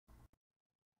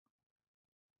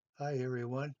Hi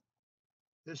everyone,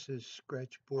 this is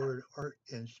Scratchboard Art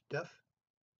and Stuff,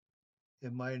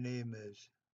 and my name is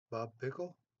Bob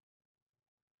Bickle,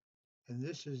 and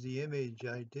this is the image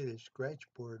I did a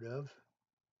Scratchboard of,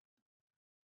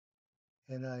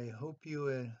 and I hope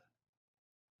you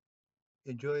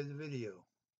enjoy the video.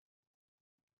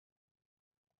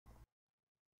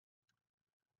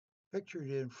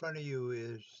 Pictured in front of you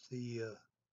is the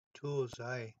tools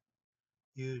I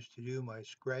use to do my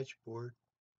Scratchboard.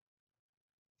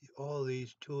 All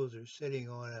these tools are sitting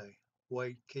on a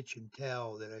white kitchen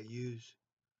towel that I use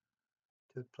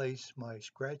to place my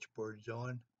Scratchboards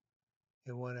on.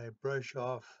 And when I brush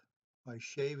off my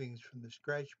shavings from the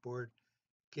Scratchboard,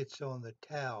 it gets on the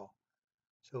towel,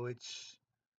 so it's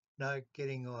not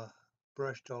getting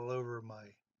brushed all over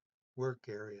my work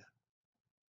area.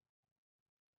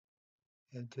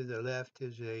 And to the left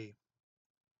is a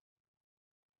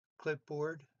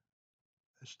clipboard,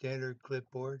 a standard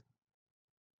clipboard.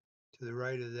 To the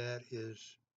right of that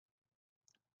is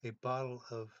a bottle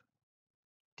of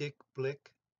Dick Blick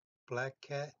Black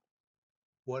Cat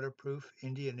waterproof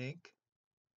Indian ink.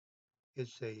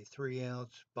 It's a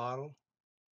 3-ounce bottle.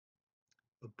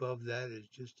 Above that is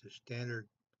just a standard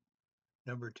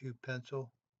number 2 pencil.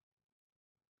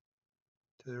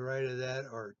 To the right of that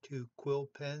are 2 quill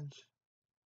pens.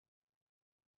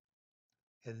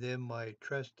 And then my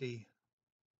trusty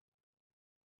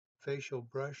facial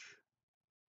brush.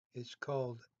 It's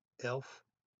called Elf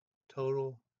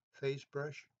Total Face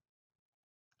Brush.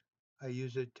 I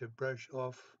use it to brush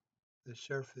off the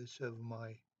surface of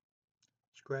my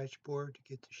Scratchboard to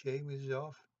get the shavings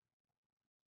off.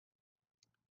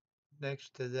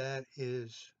 Next to that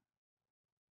is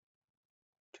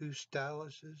 2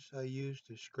 styluses I use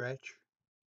to scratch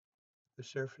the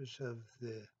surface of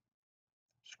the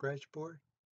Scratchboard.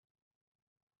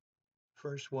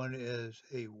 First one is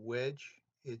a wedge.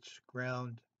 It's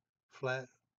ground flat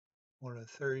on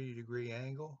a 30-degree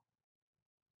angle.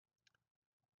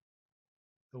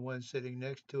 The one sitting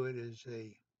next to it is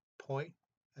a point.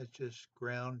 That's just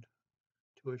ground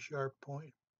to a sharp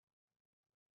point.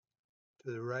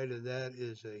 To the right of that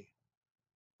is a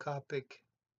Copic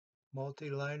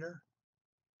multiliner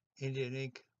Indian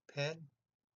ink pen.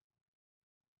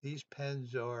 These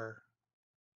pens are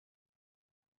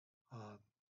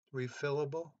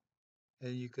refillable,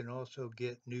 and you can also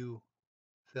get new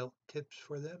felt tips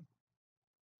for them.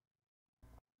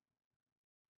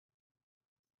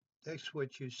 Next,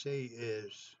 what you see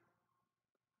is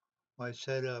my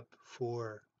setup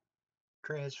for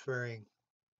transferring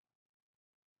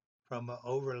from an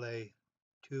overlay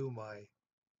to my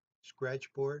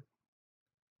Scratchboard.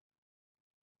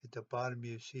 At the bottom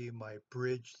you see my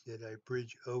bridge that I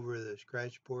bridge over the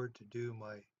Scratchboard to do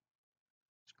my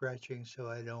scratching so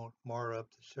I don't mar up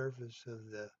the surface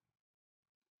of the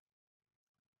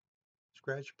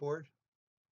Scratchboard.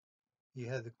 You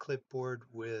have the clipboard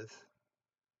with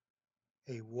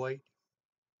a white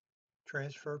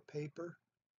transfer paper,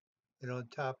 and on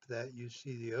top of that you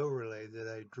see the overlay that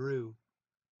I drew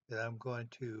that I'm going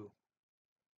to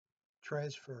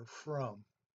transfer from.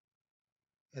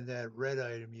 And that red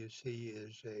item you see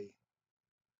is a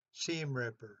seam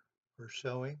ripper for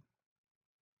sewing.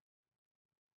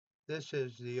 This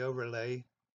is the overlay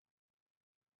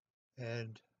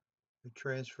and the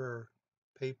transfer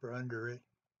paper under it.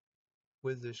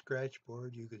 With the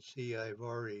Scratchboard, you can see I've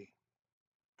already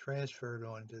transferred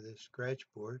onto the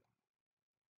Scratchboard.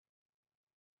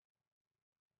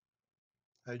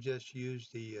 I just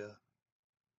used the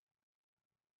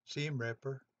seam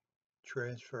ripper,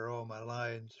 transfer all my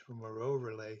lines from our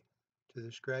overlay to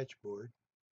the Scratchboard.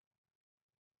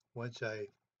 Once I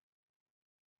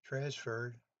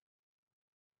transferred,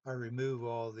 I remove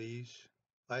all these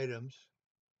items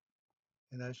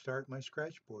and I start my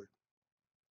Scratchboard.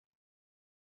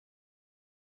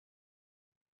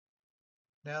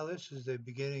 Now this is the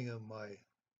beginning of my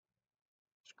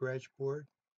Scratchboard.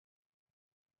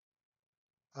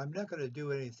 I'm not going to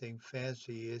do anything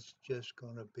fancy, it's just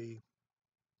going to be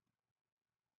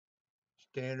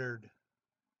standard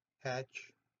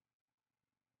hatch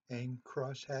and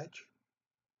cross hatch.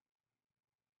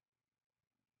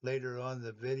 Later on in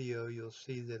the video you'll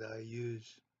see that I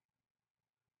use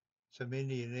some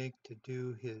Indian ink to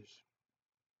do his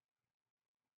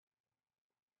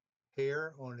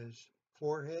hair on his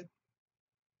forehead.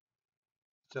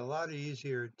 It's a lot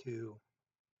easier to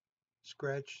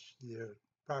scratch the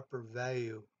proper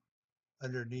value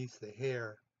underneath the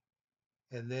hair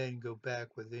and then go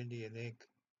back with Indian ink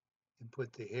and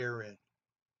put the hair in.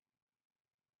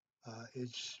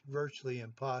 It's virtually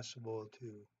impossible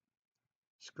to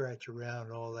scratch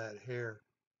around all that hair.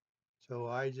 So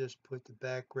I just put the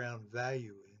background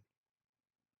value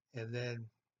in and then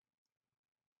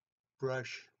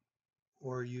brush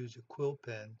or use a quill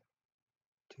pen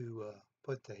to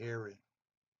put the hair in.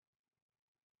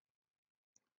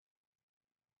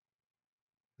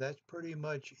 That's pretty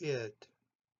much it.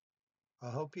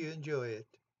 I hope you enjoy it.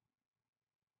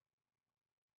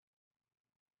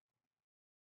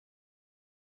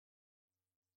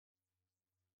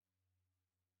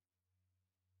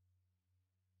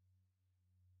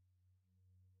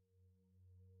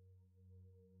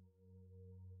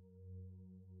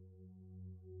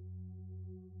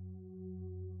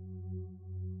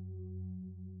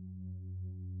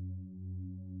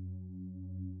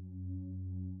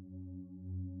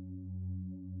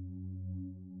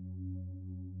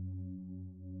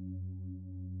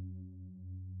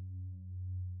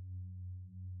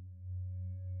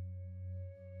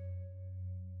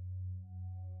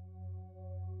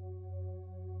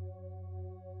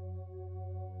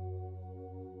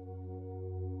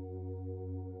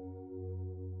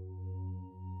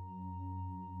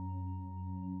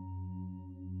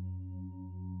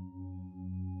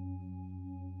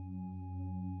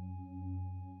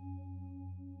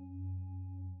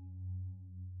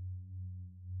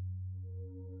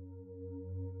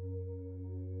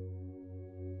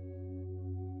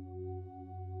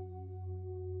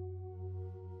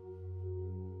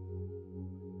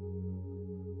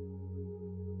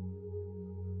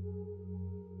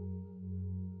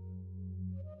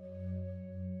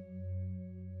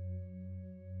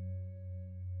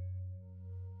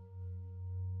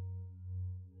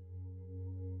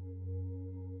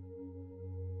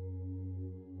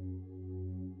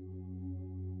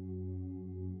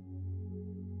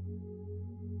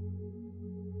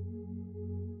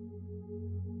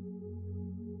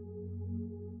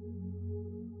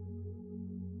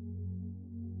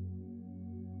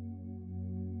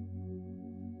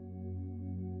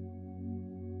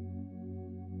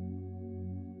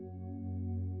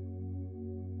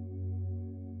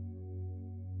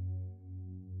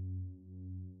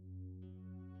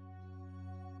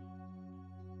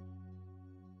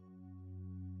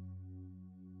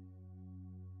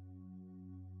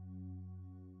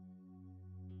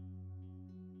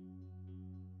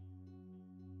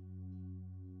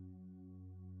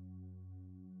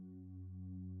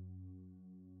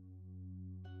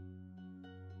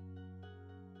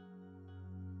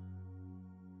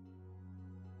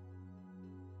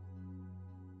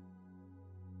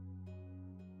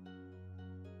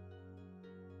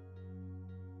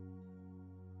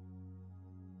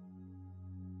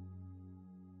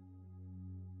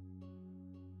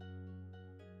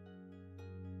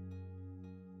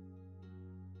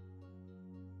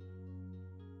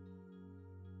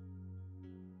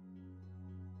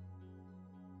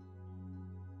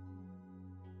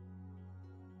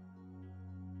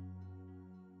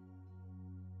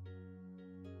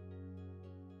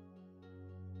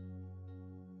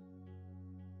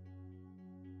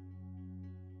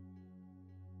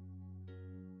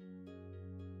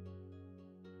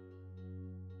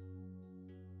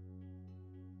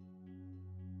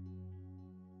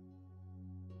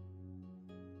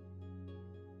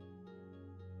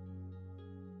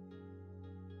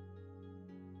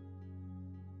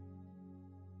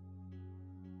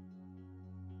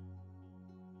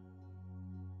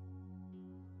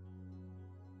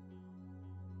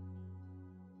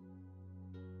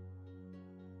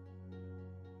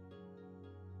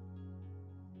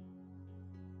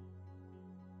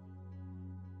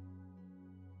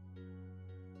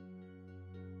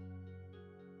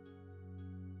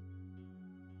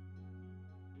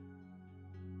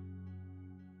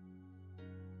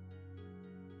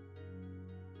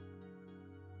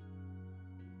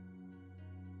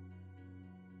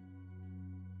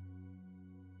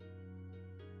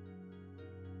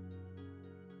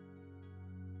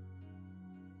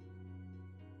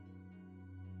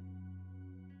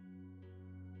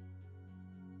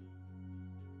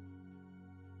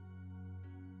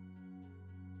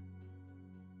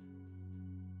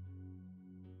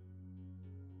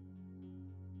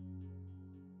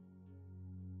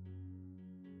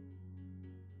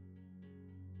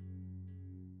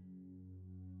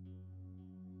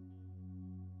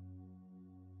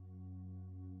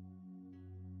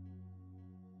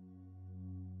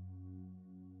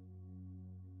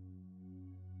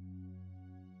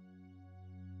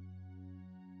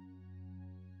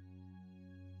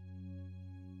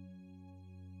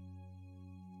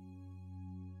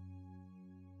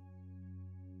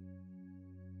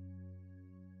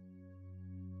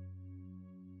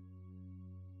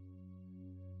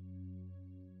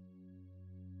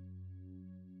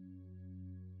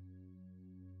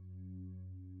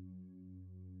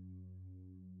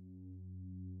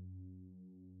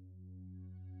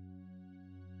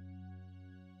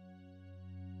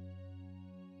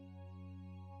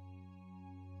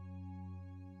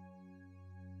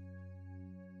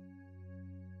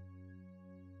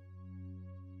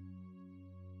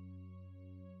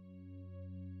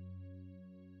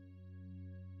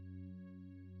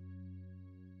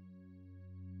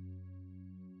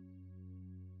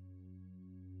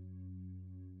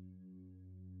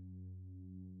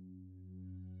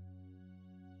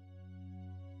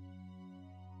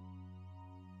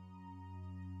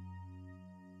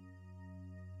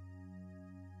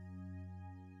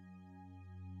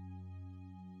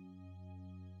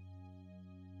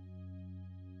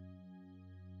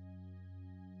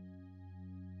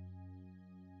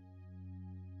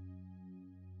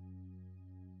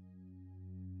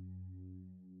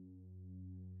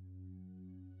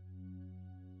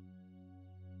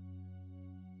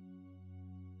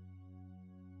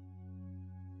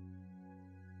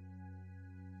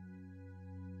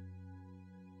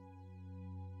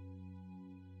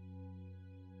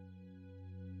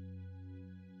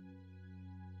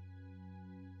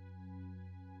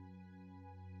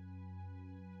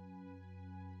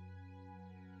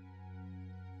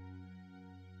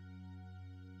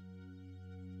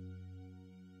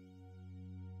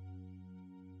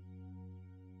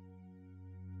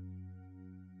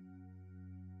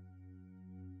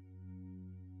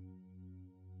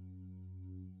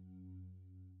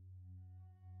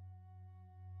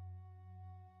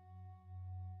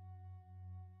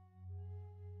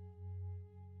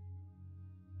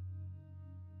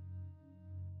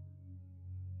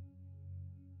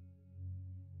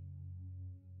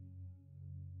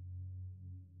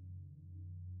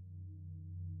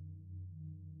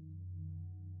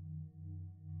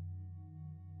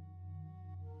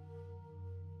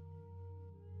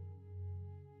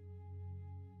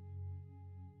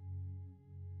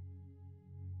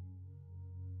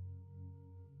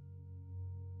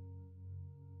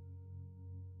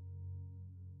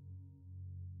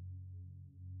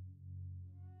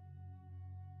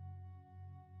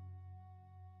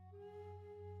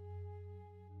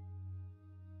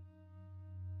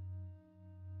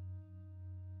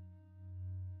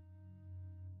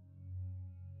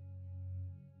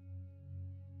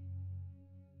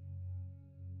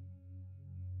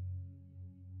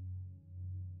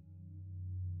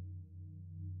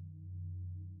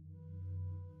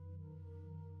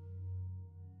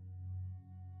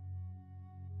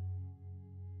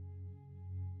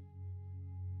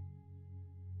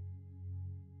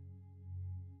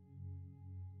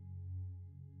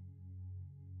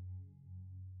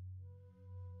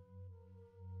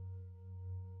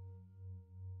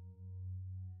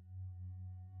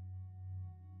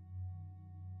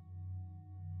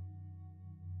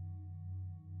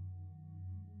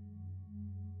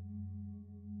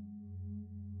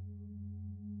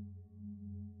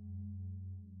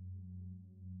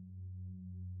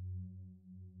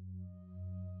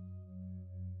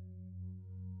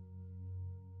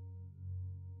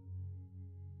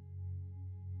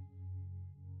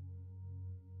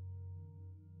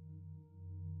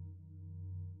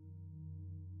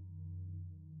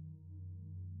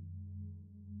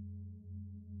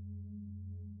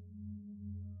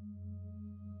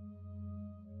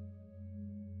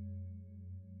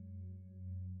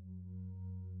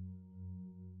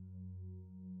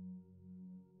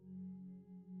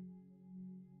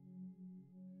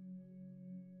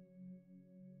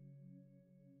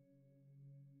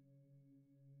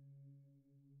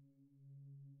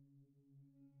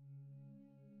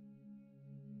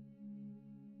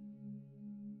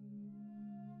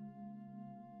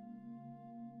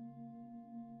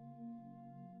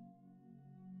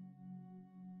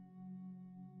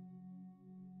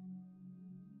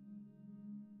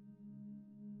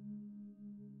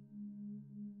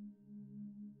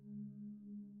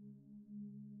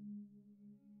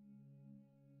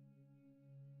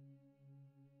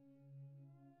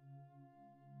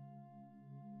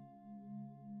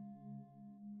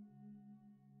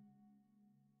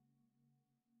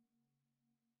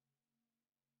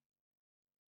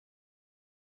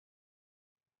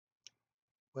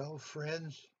 Well,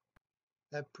 friends,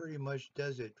 that pretty much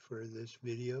does it for this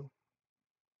video.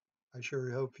 I sure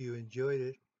hope you enjoyed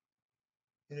it.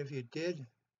 And if you did,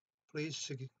 please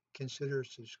consider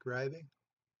subscribing.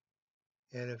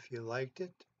 And if you liked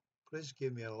it, please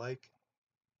give me a like.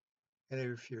 And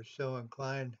if you're so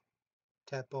inclined,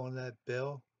 tap on that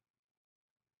bell.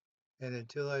 And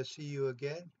until I see you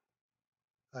again,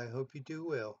 I hope you do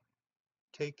well.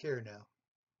 Take care now.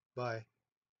 Bye.